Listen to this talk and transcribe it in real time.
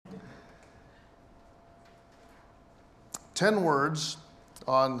10 words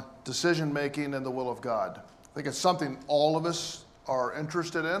on decision making and the will of God. I think it's something all of us are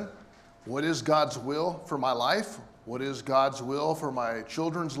interested in. What is God's will for my life? What is God's will for my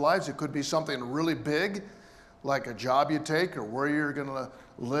children's lives? It could be something really big, like a job you take, or where you're going to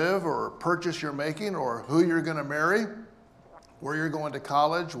live, or purchase you're making, or who you're going to marry, where you're going to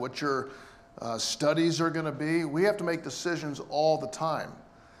college, what your studies are going to be. We have to make decisions all the time.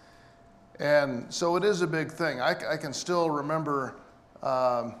 And so it is a big thing. I can still remember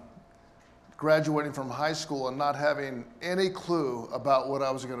graduating from high school and not having any clue about what I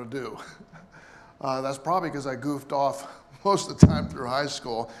was going to do. That's probably because I goofed off most of the time through high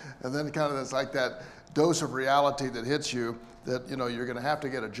school, and then kind of it's like that dose of reality that hits you that you're going to have to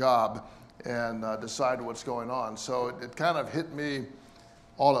get a job and decide what's going on. So it kind of hit me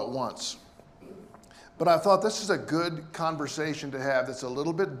all at once. But I thought this is a good conversation to have that's a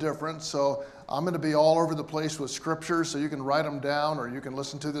little bit different. So I'm going to be all over the place with scriptures, so you can write them down, or you can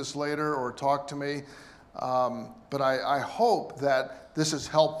listen to this later or talk to me. But I hope that this is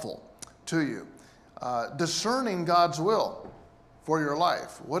helpful to you. Discerning God's will for your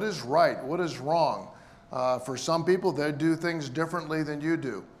life. What is right? What is wrong? For some people, they do things differently than you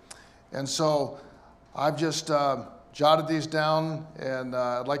do. And so I've just jotted these down, and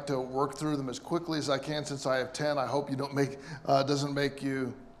I'd like to work through them as quickly as I can since I have 10. I hope you don't doesn't make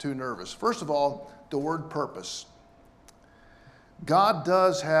you too nervous. First of all, the word purpose. God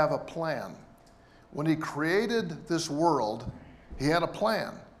does have a plan. When he created this world, he had a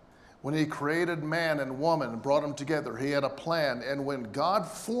plan. When he created man and woman and brought them together, he had a plan. And when God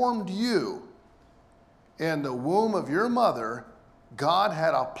formed you in the womb of your mother, God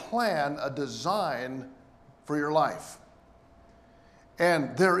had a plan, a design for your life.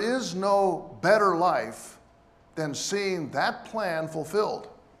 And there is no better life than seeing that plan fulfilled.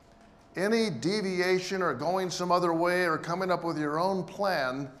 Any deviation or going some other way or coming up with your own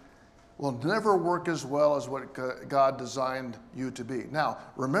plan will never work as well as what God designed you to be. Now,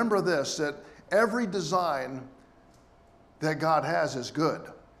 remember this, that every design that God has is good.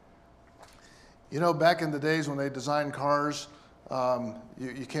 Back in the days when they designed cars,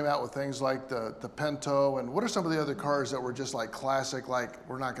 you came out with things like the Pinto, and what are some of the other cars that were just like classic, like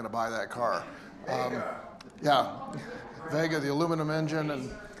we're not going to buy that car? Vega, the aluminum engine,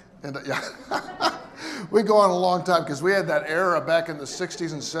 and yeah. We go on a long time because we had that era back in the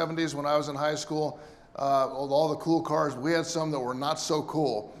 60s and 70s when I was in high school. All the cool cars, we had some that were not so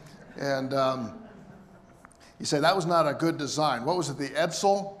cool. And you say that was not a good design. What was it, the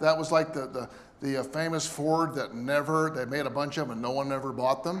Edsel? That was like the famous Ford that they made a bunch of them and no one ever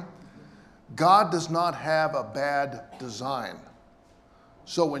bought them. God does not have a bad design.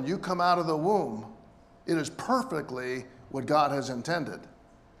 So when you come out of the womb, it is perfectly what God has intended.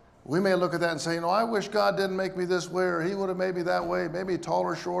 We may look at that and say, I wish God didn't make me this way, or he would have made me that way, maybe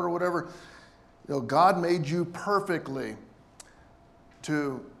taller, shorter, whatever. God made you perfectly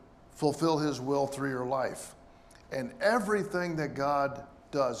to fulfill his will through your life. And everything that God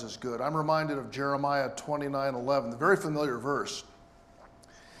does is good. I'm reminded of Jeremiah 29:11, the very familiar verse.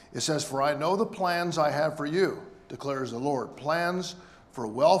 It says, "For I know the plans I have for you, declares the Lord, plans for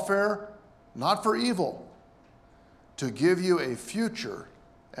welfare, not for evil, to give you a future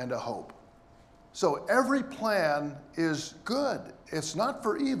and a hope." So every plan is good. It's not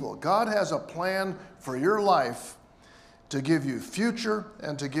for evil. God has a plan for your life to give you future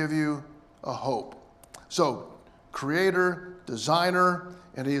and to give you a hope. So creator, designer,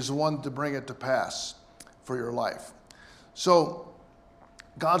 and he is the one to bring it to pass for your life. So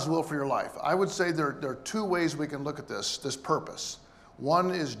God's will for your life. I would say there are two ways we can look at this purpose.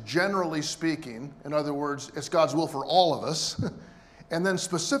 One is generally speaking. In other words, it's God's will for all of us. And then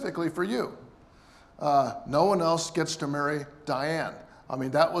specifically for you. No one else gets to marry Diane.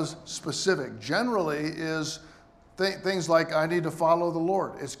 That was specific. Generally is things like, I need to follow the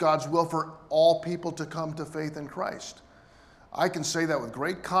Lord. It's God's will for all people to come to faith in Christ. I can say that with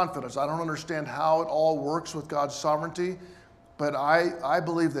great confidence. I don't understand how it all works with God's sovereignty, but I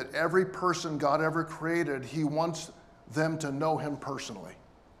believe that every person God ever created, he wants them to know him personally.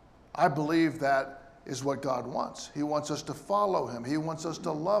 I believe that is what God wants. He wants us to follow him. He wants us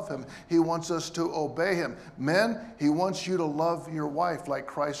to love him. He wants us to obey him. Men, he wants you to love your wife like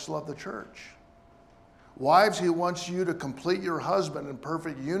Christ loved the church. Wives, he wants you to complete your husband in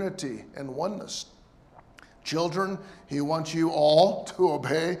perfect unity and oneness. Children, he wants you all to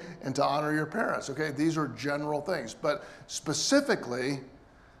obey and to honor your parents. Okay, these are general things. But specifically,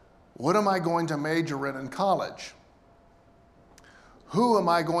 what am I going to major in college? Who am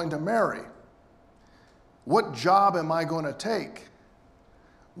I going to marry? What job am I going to take?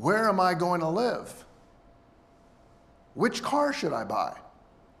 Where am I going to live? Which car should I buy?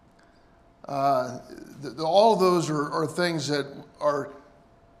 All of those are things that are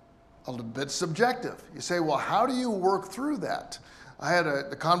a little bit subjective. You say, well, how do you work through that? I had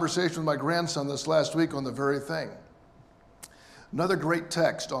a conversation with my grandson this last week on the very thing. Another great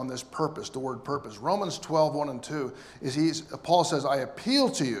text on this purpose, the word purpose. Romans 12, 1 and 2, Paul says, I appeal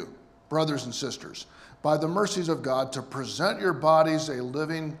to you, brothers and sisters, by the mercies of God, to present your bodies a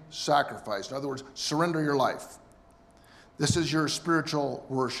living sacrifice. In other words, surrender your life. This is your spiritual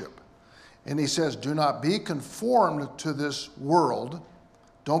worship. And he says, do not be conformed to this world.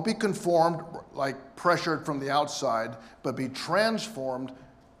 Don't be conformed, like pressured from the outside, but be transformed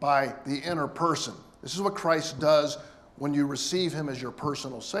by the inner person. This is what Christ does when you receive him as your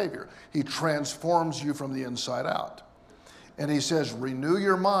personal Savior. He transforms you from the inside out. And he says, renew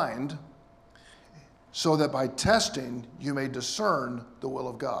your mind so that by testing you may discern the will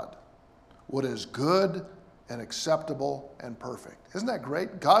of God, what is good and acceptable and perfect. Isn't that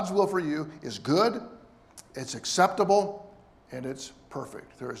great? God's will for you is good, it's acceptable, and it's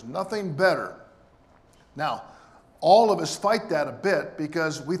perfect. There is nothing better. Now, all of us fight that a bit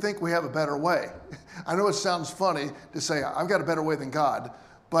because we think we have a better way. I know it sounds funny to say, I've got a better way than God,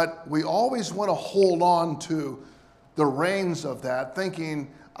 but we always want to hold on to the reins of that,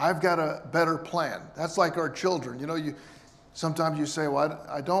 thinking, I've got a better plan. That's like our children. You know, sometimes you say, well,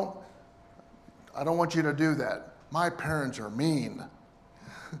 I don't want you to do that. My parents are mean.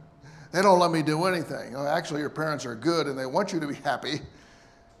 They don't let me do anything. Actually, your parents are good and they want you to be happy,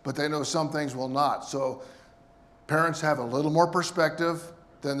 but they know some things will not. So parents have a little more perspective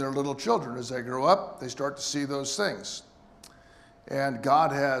than their little children. As they grow up, they start to see those things. And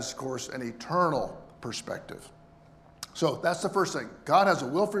God has, of course, an eternal perspective. So that's the first thing. God has a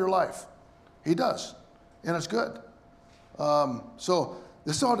will for your life. He does, and it's good. So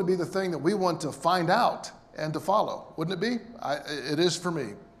this ought to be the thing that we want to find out and to follow, wouldn't it be? It is for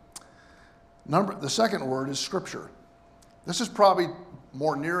me. The second word is Scripture. This is probably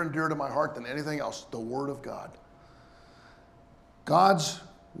more near and dear to my heart than anything else, the Word of God. God's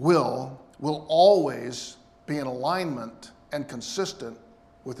will always be in alignment and consistent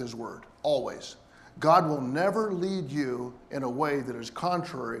with His Word, always. God will never lead you in a way that is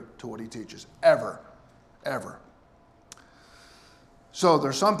contrary to what He teaches, ever, ever. So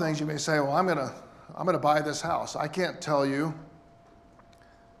there's some things you may say, well, I'm going to buy this house. I can't tell you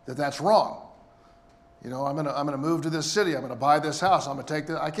that that's wrong. You know, I'm going to move to this city. I'm going to buy this house. I'm going to take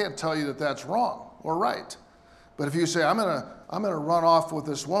that. I can't tell you that that's wrong or right. But if you say, I'm going to run off with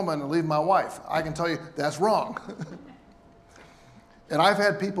this woman and leave my wife, I can tell you that's wrong. And I've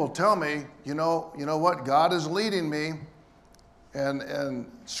had people tell me, you know what? God is leading me, and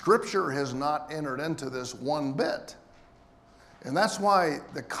Scripture has not entered into this one bit. And that's why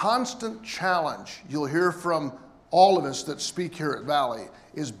the constant challenge you'll hear from all of us that speak here at Valley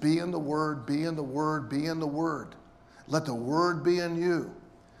is be in the Word, be in the Word, be in the Word. Let the Word be in you.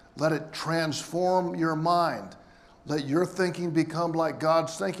 Let it transform your mind. Let your thinking become like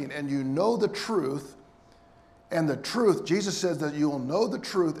God's thinking. And you know the truth, and the truth, Jesus says that you will know the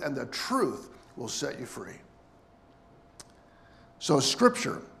truth, and the truth will set you free. So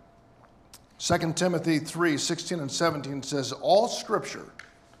Scripture, 2 Timothy 3, 16 and 17 says, all Scripture,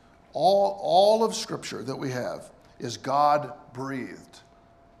 all of Scripture that we have is God-breathed.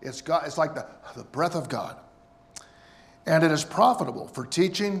 It's like the breath of God. And it is profitable for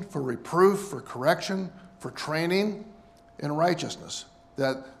teaching, for reproof, for correction, for training in righteousness,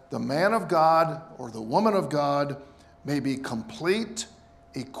 that the man of God or the woman of God may be complete,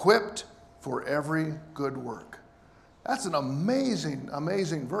 equipped for every good work. That's an amazing,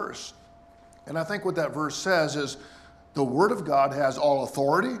 amazing verse. And I think what that verse says is the Word of God has all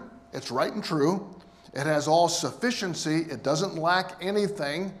authority. It's right and true. It has all sufficiency. It doesn't lack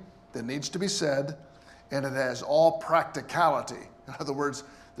anything that needs to be said. And it has all practicality. In other words,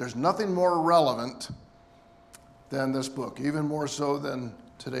 there's nothing more relevant than this book, even more so than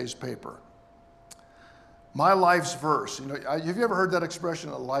today's paper. My life's verse. Have you ever heard that expression,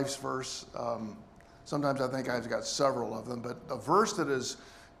 a life's verse? Sometimes I think I've got several of them, but a verse that has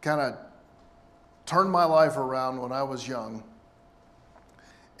kind of turned my life around when I was young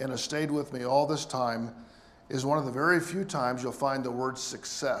and has stayed with me all this time is one of the very few times you'll find the word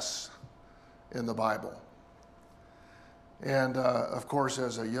success in the Bible. And of course,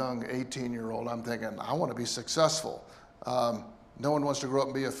 as a young 18-year-old, I'm thinking, I want to be successful. No one wants to grow up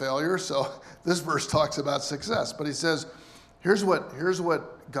and be a failure, so this verse talks about success. But he says, here's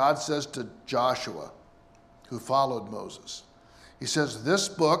what God says to Joshua, who followed Moses. He says, this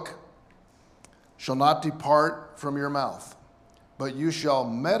book shall not depart from your mouth, but you shall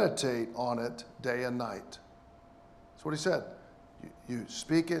meditate on it day and night. That's what he said. You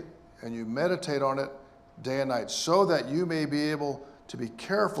speak it and you meditate on it day and night so that you may be able to be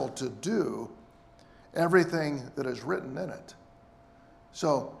careful to do everything that is written in it.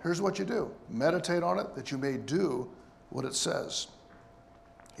 So here's what you do. Meditate on it that you may do what it says.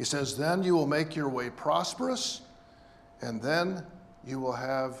 He says, then you will make your way prosperous, and then you will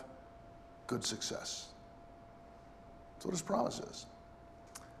have good success. That's what his promise is.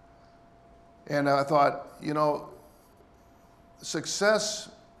 And I thought, success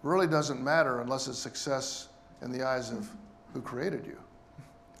really doesn't matter unless it's success in the eyes of who created you.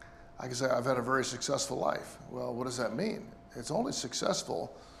 I can say, I've had a very successful life. Well, what does that mean? It's only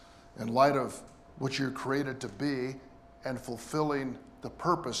successful in light of what you're created to be and fulfilling the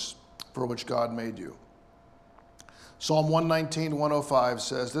purpose for which God made you. Psalm 119, 105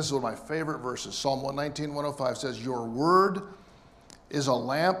 says, this is one of my favorite verses. Psalm 119, 105 says, your word is a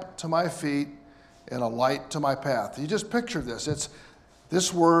lamp to my feet and a light to my path. You just picture this.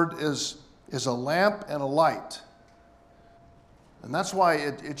 This word is a lamp and a light. And that's why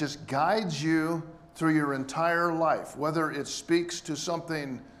it just guides you through your entire life, whether it speaks to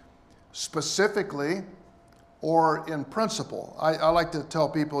something specifically or in principle. I like to tell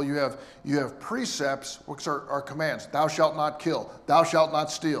people you have precepts, which are commands. Thou shalt not kill. Thou shalt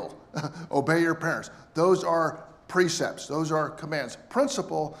not steal. Obey your parents. Those are precepts. Those are commands.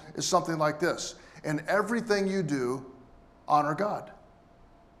 Principle is something like this. In everything you do, honor God.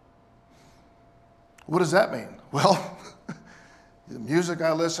 What does that mean? Well, the music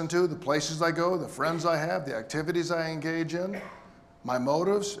I listen to, the places I go, the friends I have, the activities I engage in, my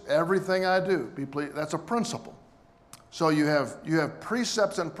motives, everything I do, that's a principle. So you have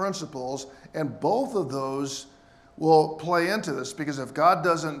precepts and principles, and both of those will play into this, because if God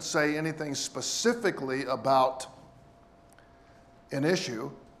doesn't say anything specifically about an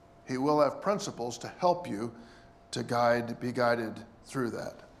issue, he will have principles to help you to be guided through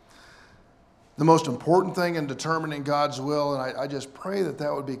that. The most important thing in determining God's will, and I just pray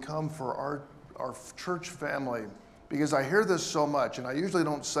that would become for our church family, because I hear this so much, and I usually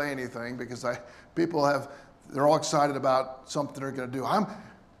don't say anything because they're all excited about something they're going to do.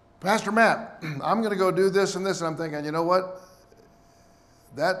 Pastor Matt, I'm going to go do this and this, and I'm thinking, you know what?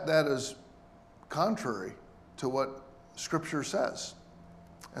 That is contrary to what Scripture says.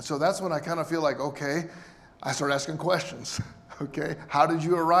 And so that's when I kind of feel like, okay, I start asking questions. Okay, how did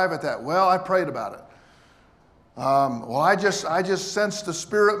you arrive at that? Well, I prayed about it. I just sensed the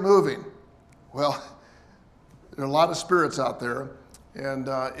Spirit moving. Well, there are a lot of spirits out there, and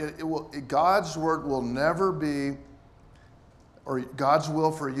God's word will never be, or God's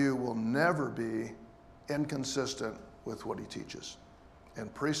will for you will never be inconsistent with what he teaches, in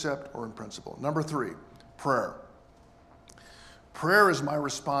precept or in principle. Number 3, prayer. Prayer is my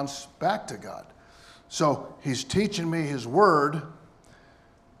response back to God. So he's teaching me his word.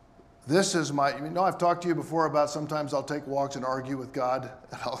 This is I've talked to you before about sometimes I'll take walks and argue with God,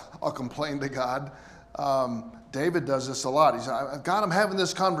 and I'll complain to God. David does this a lot. He said, God, I'm having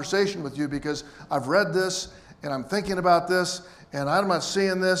this conversation with you because I've read this and I'm thinking about this and I'm not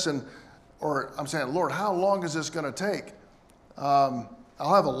seeing this, or I'm saying, Lord, how long is this going to take? I'll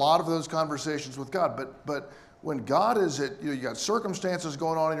have a lot of those conversations with God, but when God is you got circumstances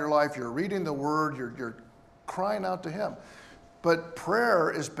going on in your life, you're reading the word, you're crying out to him. But prayer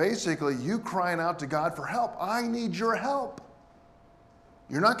is basically you crying out to God for help. I need your help.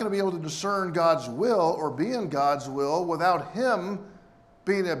 You're not going to be able to discern God's will or be in God's will without him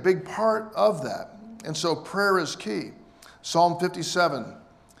being a big part of that. And so prayer is key. Psalm 57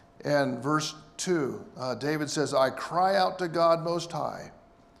 and verse 2, David says, I cry out to God Most High,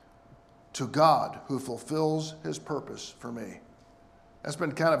 to God who fulfills his purpose for me. That's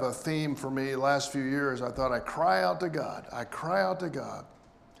been kind of a theme for me the last few years. I thought, I cry out to God. I cry out to God,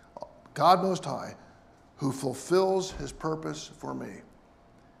 God Most High, who fulfills his purpose for me.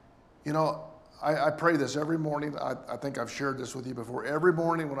 I pray this every morning. I think I've shared this with you before. Every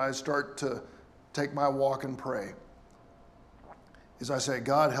morning when I start to take my walk and pray, is I say,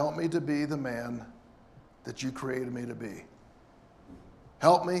 God, help me to be the man that you created me to be.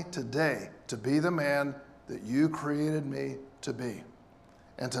 Help me today to be the man that you created me to be,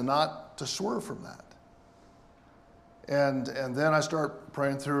 and to swerve from that. And then I start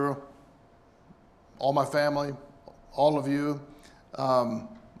praying through all my family, all of you,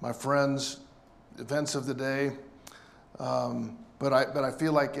 my friends, events of the day. But I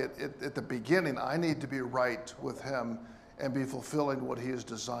feel like at the beginning, I need to be right with him and be fulfilling what he has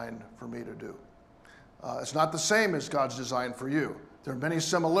designed for me to do. It's not the same as God's design for you. There are many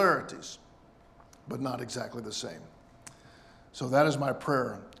similarities, but not exactly the same. So that is my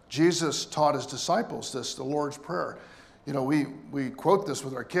prayer. Jesus taught his disciples this, the Lord's Prayer. You know, we quote this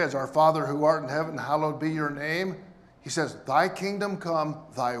with our kids. Our Father who art in heaven, hallowed be your name. He says, thy kingdom come,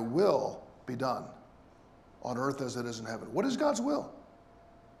 thy will be done on earth as it is in heaven. What is God's will?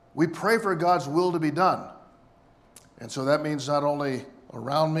 We pray for God's will to be done. And so that means not only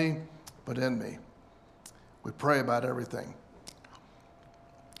around me, but in me. We pray about everything.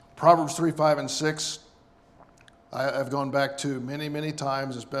 Proverbs 3, 5, and 6, I've gone back to many, many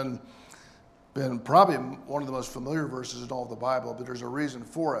times. It's been probably one of the most familiar verses in all of the Bible, but there's a reason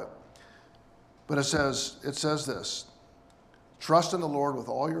for it. But it says this, trust in the Lord with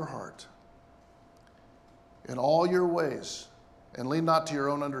all your heart, in all your ways, and lean not to your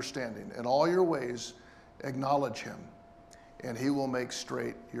own understanding. In all your ways, acknowledge him, and he will make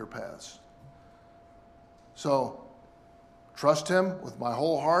straight your paths. So, trust him with my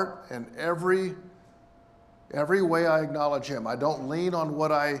whole heart, and every way I acknowledge him. I don't lean on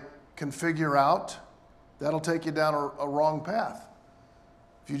what I can figure out. That'll take you down a wrong path.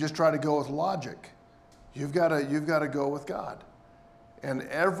 If you just try to go with logic, you've got to go with God. And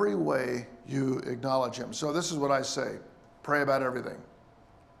every way you acknowledge him. So this is what I say. Pray about everything.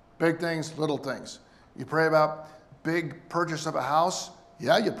 Big things, little things. You pray about big purchase of a house.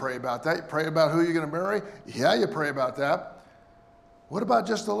 Yeah, you pray about that. You pray about who you're going to marry. Yeah, you pray about that. What about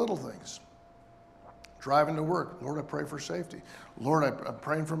just the little things? Driving to work. Lord, I pray for safety. Lord, I'm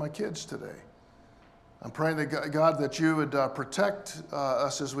praying for my kids today. I'm praying to God that you would protect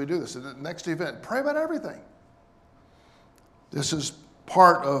us as we do this. The next event, pray about everything. This is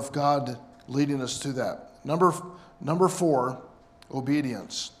part of God leading us to that. Number 4,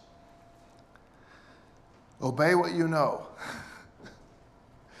 obedience. Obey what you know.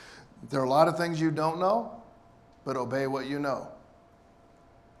 There are a lot of things you don't know, but obey what you know.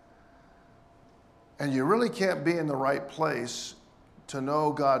 And you really can't be in the right place to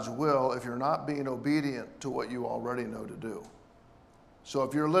know God's will if you're not being obedient to what you already know to do. So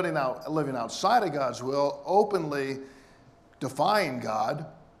if you're living outside of God's will, openly defying God,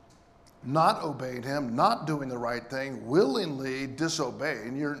 not obeying him, not doing the right thing, willingly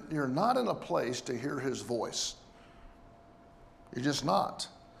disobeying, you're not in a place to hear his voice. You're just not.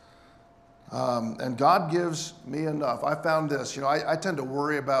 And God gives me enough. I found this, I tend to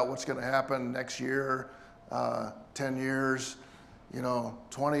worry about what's going to happen next year, 10 years,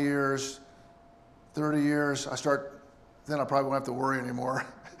 20 years, 30 years. Then I probably won't have to worry anymore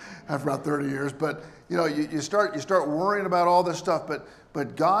after about 30 years. But, you start worrying about all this stuff.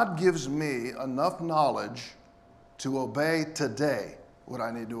 But God gives me enough knowledge to obey today what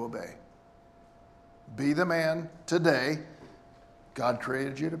I need to obey. Be the man today God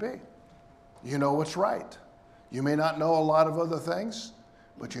created you to be. You know what's right. You may not know a lot of other things,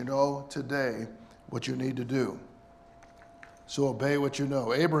 but you know today what you need to do. So obey what you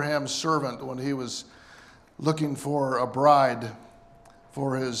know. Abraham's servant, when he was looking for a bride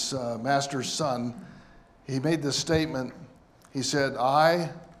for his master's son, he made this statement. He said,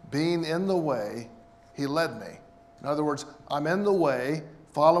 I, being in the way, he led me. In other words, I'm in the way,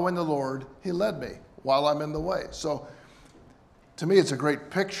 following the Lord, he led me while I'm in the way. So to me, it's a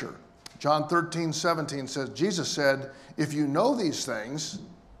great picture. John 13:17 says, Jesus said, if you know these things,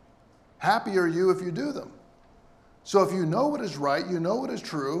 happy are you if you do them. So if you know what is right, you know what is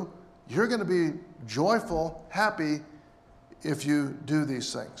true, you're going to be joyful, happy if you do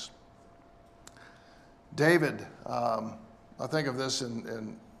these things. David, I think of this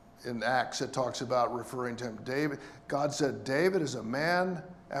in Acts, it talks about referring to him. God said, David is a man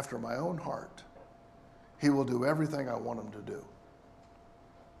after my own heart. He will do everything I want him to do.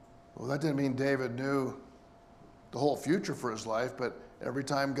 Well, that didn't mean David knew the whole future for his life, but every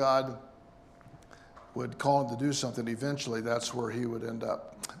time God would call him to do something, eventually that's where he would end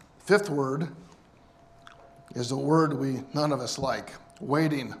up. Fifth word is a word none of us like,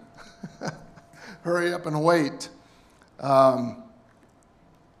 waiting. Hurry up and wait.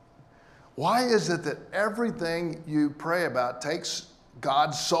 Why is it that everything you pray about takes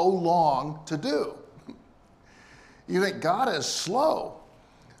God so long to do? You think God is slow.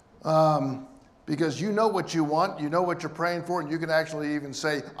 Because you know what you want, you know what you're praying for, and you can actually even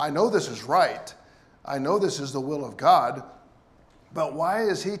say, I know this is right. I know this is the will of God, but why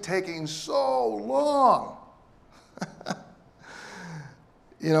is he taking so long?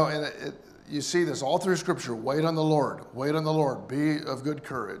 And you see this all through Scripture. Wait on the Lord. Wait on the Lord. Be of good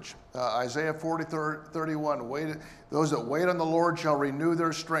courage. Isaiah 40:31. Those that wait on the Lord shall renew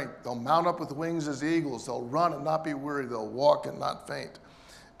their strength. They'll mount up with wings as eagles. They'll run and not be weary. They'll walk and not faint.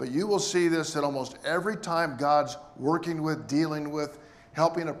 But you will see this at almost every time God's working with, dealing with,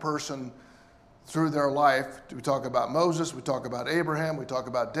 helping a person through their life. We talk about Moses, we talk about Abraham, we talk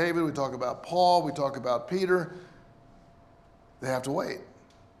about David, we talk about Paul, we talk about Peter. They have to wait.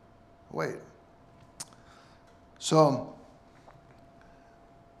 Wait. So,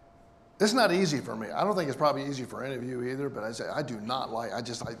 it's not easy for me. I don't think it's probably easy for any of you either, but I say I do not like,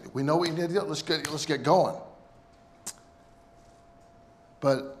 we know what you need to do. Let's get going.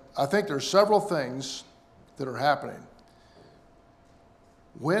 But I think there's several things that are happening.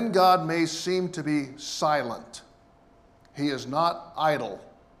 When God may seem to be silent, he is not idle.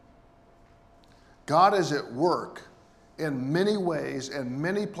 God is at work in many ways and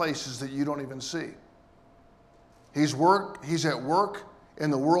many places that you don't even see. He's at work in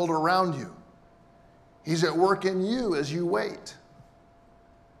the world around you. He's at work in you as you wait.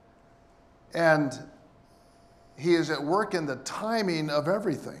 And he is at work in the timing of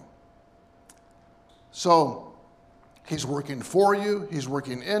everything. So he's working for you, he's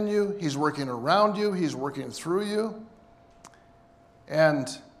working in you, he's working around you, he's working through you. And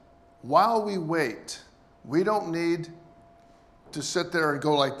while we wait, we don't need to sit there and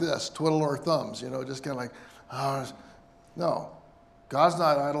go like this, twiddle our thumbs, just kind of like, oh, no. God's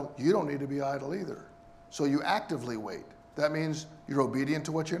not idle. You don't need to be idle either. So you actively wait. That means you're obedient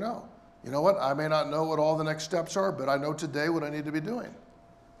to what you know. You know what? I may not know what all the next steps are, but I know today what I need to be doing.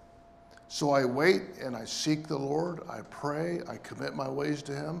 So I wait and I seek the Lord. I pray. I commit my ways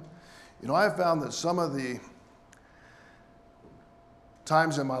to him. I have found that some of the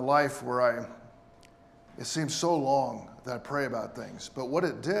times in my life where it seems so long that I pray about things. But what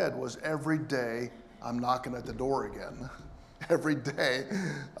it did was every day I'm knocking at the door again. Every day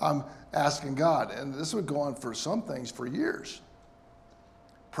I'm asking God. And this would go on for some things for years.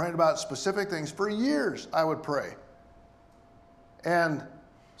 Praying about specific things for years, I would pray. And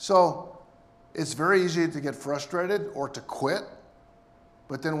so it's very easy to get frustrated or to quit.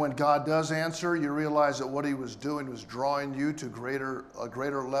 But then when God does answer, you realize that what he was doing was drawing you to a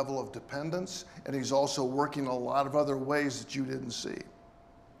greater level of dependence. And he's also working a lot of other ways that you didn't see.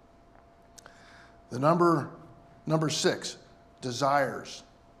 The number 6, desires.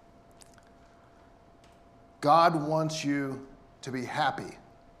 God wants you to be happy.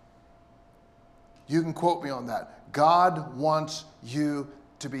 You can quote me on that. God wants you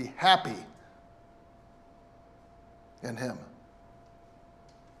to be happy in him.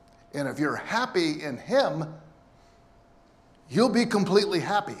 And if you're happy in him, you'll be completely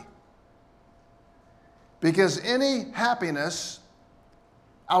happy. Because any happiness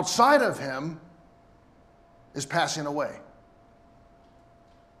outside of him is passing away.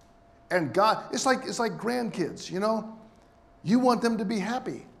 And God, it's like grandkids, You want them to be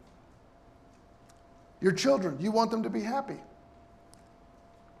happy. Your children, you want them to be happy.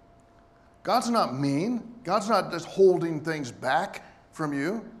 God's not mean. God's not just holding things back from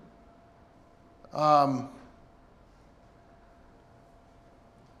you.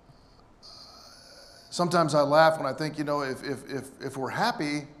 Sometimes I laugh when I think, if we're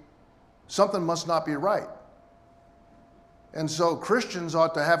happy, something must not be right. And so Christians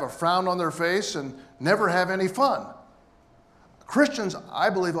ought to have a frown on their face and never have any fun. Christians, I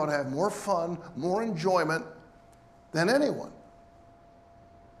believe, ought to have more fun, more enjoyment than anyone.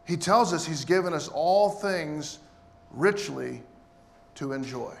 He tells us he's given us all things richly to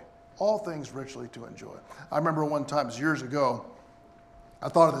enjoy. All things richly to enjoy. I remember one time, years ago, I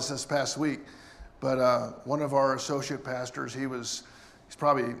thought of this past week, but one of our associate pastors, he's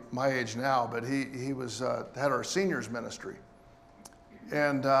probably my age now, but he had our seniors ministry.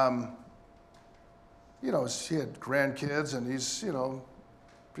 And, he had grandkids, and he's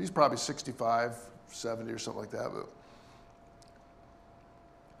probably 65, 70 or something like that. But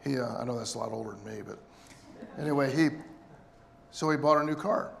I know that's a lot older than me, but anyway, so he bought a new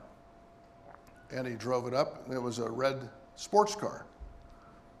car. And he drove it up, and it was a red sports car.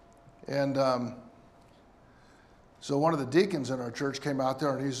 And so one of the deacons in our church came out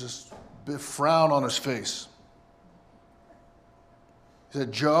there, and he's just a frown on his face. He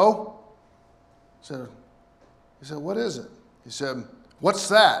said, Joe? He said, what is it? He said, what's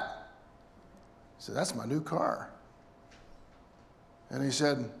that? He said, that's my new car. And he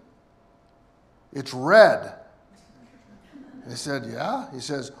said, it's red. And he said, yeah? He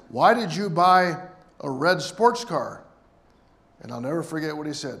says, why did you buy a red sports car? And I'll never forget what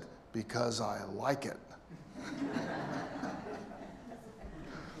he said, because I like it.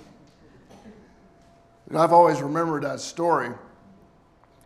 I've always remembered that story